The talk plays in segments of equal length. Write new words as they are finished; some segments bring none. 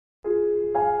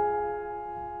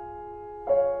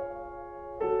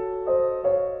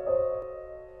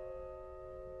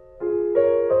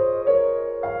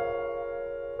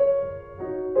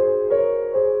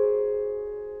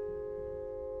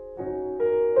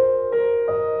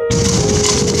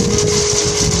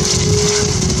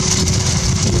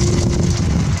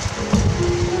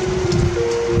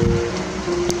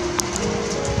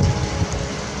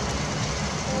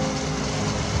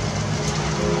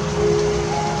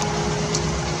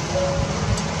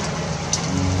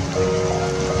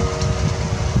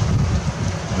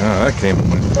came and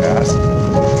went past.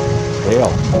 Hail.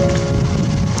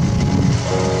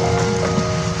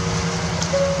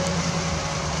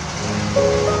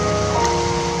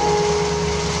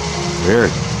 Weird.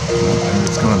 And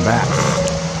it's coming back.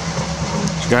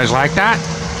 You guys like that?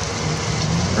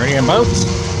 Ready in boats?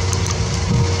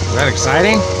 Is that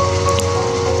exciting?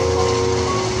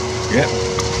 Yep.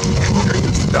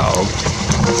 There's the dog.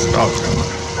 That's the dog coming.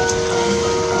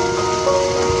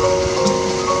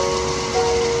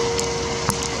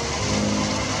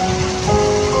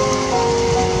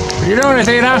 What are you doing,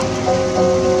 Athena?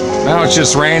 Now it's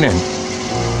just raining.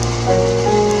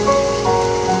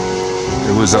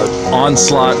 It was an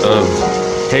onslaught of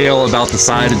hail about the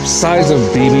size of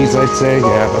BBs, I'd say.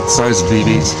 Yeah, about the size of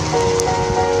BBs.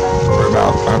 For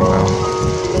about, I don't know,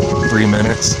 3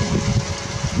 minutes.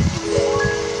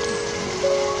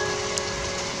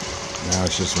 Now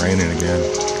it's just raining again.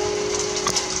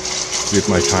 See if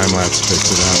my time lapse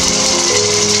picks it up.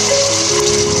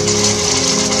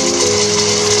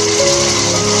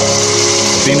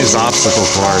 Athena's obstacle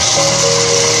course.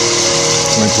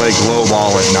 I'm gonna play glow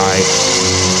ball at night.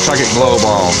 Chuck it glow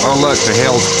ball. Oh look, the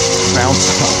hail's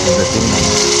bouncing off of Athena.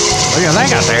 What do you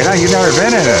think, Athena? You've never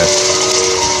been in a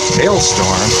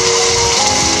hailstorm.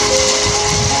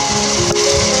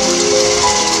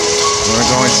 You wanna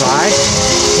go inside?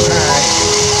 Alright.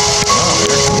 Oh,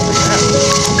 there comes again.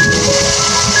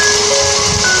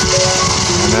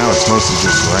 And now it's mostly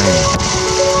just rain.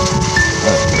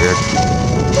 That's weird.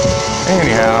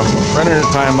 Anyhow, running a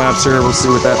time lapse here, we'll see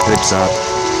what that picks up.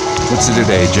 What's it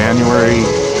today? January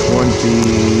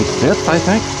 25th, I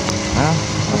think? Yeah,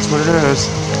 that's what it is.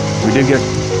 We did get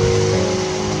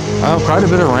quite a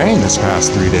bit of rain this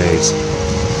past 3 days.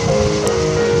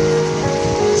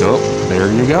 So,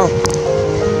 there you go.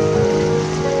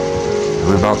 There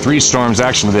were about 3 storms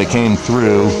actually that came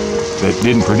through that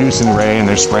didn't produce any rain.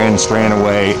 They're spraying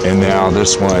away, and now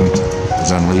this one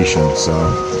is unleashing. So,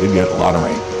 we did get a lot of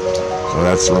rain. So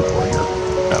that's the report here.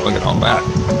 Now look at all that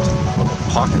little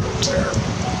pocket up there.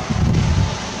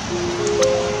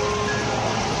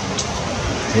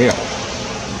 Hail.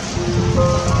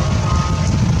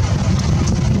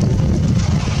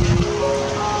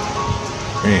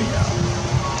 Anyhow.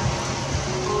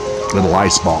 Little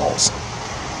ice balls.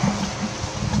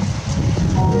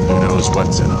 Who knows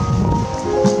what's in them?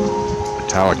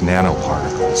 Metallic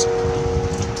nanoparticles.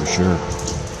 For sure.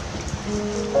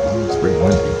 It's pretty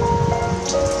windy.